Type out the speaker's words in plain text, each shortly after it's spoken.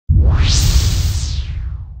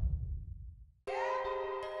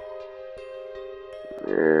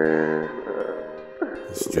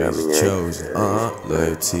Streets chosen,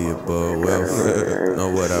 loyalty above wealth. Know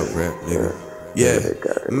what I rap, nigga. Yeah,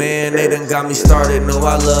 man, they done got me started, know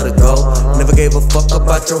I love to go. Never gave a fuck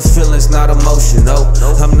about your feelings, not emotional.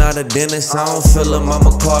 I'm not a dentist, I don't feel them,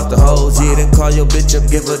 I'ma call the hoes. Yeah, then call your bitch up,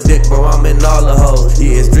 give a dick, bro, I'm in all the hoes.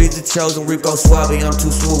 Yeah, it's Dreez the chosen, Rico Suave, I'm too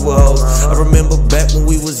smooth with hoes. I remember back when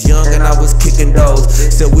we was young and I was kicking those.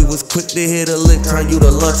 Said we was quick to hit a lick, turn you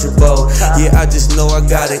to lunchable. Yeah, I just know I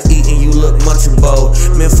gotta eat and you look munchable.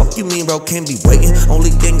 Man, fuck you mean, bro, can't be waiting.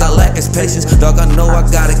 Only thing I lack is patience. Dog, I know I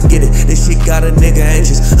gotta get it. This shit got a nigga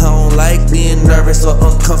anxious. I don't like being nervous or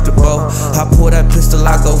uncomfortable. I pull that pistol,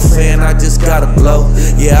 I go fan, I just gotta blow.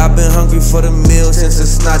 Yeah, I've been hungry for the meal since a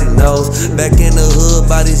snotty nose. Back in the hood,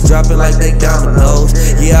 bodies dropping like they dominoes.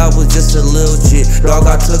 Yeah, I was just a little jit. Dog,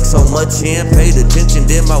 I took so much in, paid attention,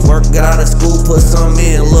 did my work, got out of school, put some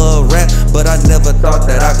in. Love rap, but I never thought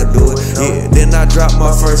that I could do it. Yeah, then I dropped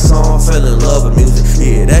my first song, fell in love with music.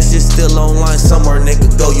 Yeah, that shit still online somewhere,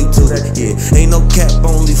 nigga, go YouTube it. Yeah, ain't no cap,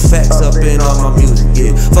 only facts up in all my music.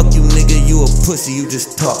 Yeah, fuck you, nigga, you a pussy, you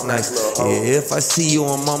just talk nice. Yeah, if I see you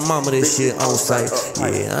on my mama, this shit on sight.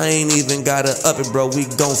 Yeah, I ain't even gotta up it, bro, we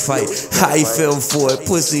gon' fight. How you feel for it,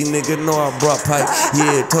 pussy, nigga, know I brought pipe.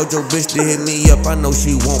 Yeah, told your bitch to hit me up, I know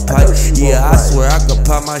she won't pipe. Yeah, I swear I could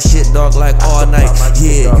pop my shit, dog, like all night.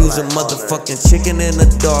 Yeah, use a motherfucking chicken in a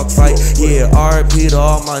dog fight. Yeah, RIP to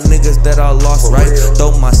all my niggas that I lost, right?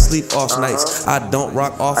 Throw my sleep off nights, I don't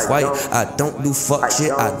rock off-white. I don't do fuck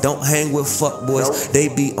shit, I don't hang with fuck boys. They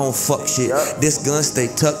be on fuck shit. This gun stay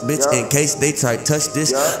tucked, bitch, in case they try touch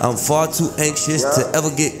this. I'm far too anxious to ever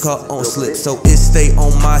get caught on slip, so it stay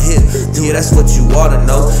on my hip. Yeah, that's what you ought to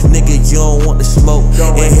know. Nigga, you don't want the smoke,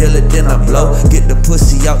 inhale it then I blow. Get the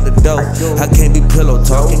pussy out the door, I can't be pillow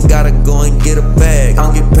talking. Gotta go and get a bag, I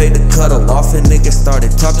don't get paid to cut her off. And niggas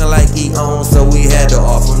started talking like he owned, so we had to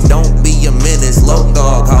off him. Don't be a menace, low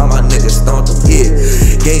dog, how my niggas stomp him. Yeah,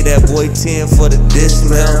 gave that boy 10 for the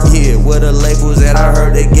dismount. Yeah, where the labels at, I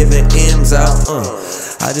heard they giving M's out.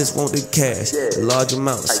 I just want the cash, large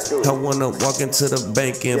amounts. I wanna walk into the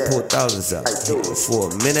bank and pull thousands out. Yeah,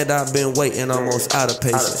 for a minute I've been waiting, almost out of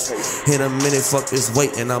patience. In a minute, fuck this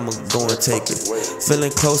waiting, I'ma go and take it.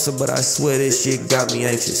 Feeling closer, but I swear this shit got me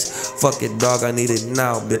anxious. Fuck it, dog, I need it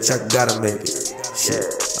now, bitch, I gotta make it. Shit,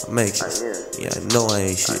 I'm anxious. Yeah, I know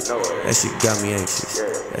I ain't shit. That shit got me anxious.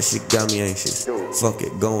 That shit got me anxious. Fuck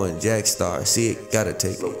it, going Jackstar, see it, gotta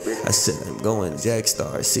take it. I said I'm going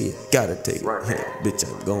Jackstar, see it, gotta take it. Hey, bitch,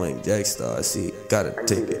 I'm going Jackstar, see it, gotta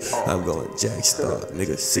take it. I'm going Jackstar,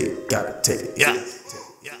 nigga, see it, gotta take it. Yeah.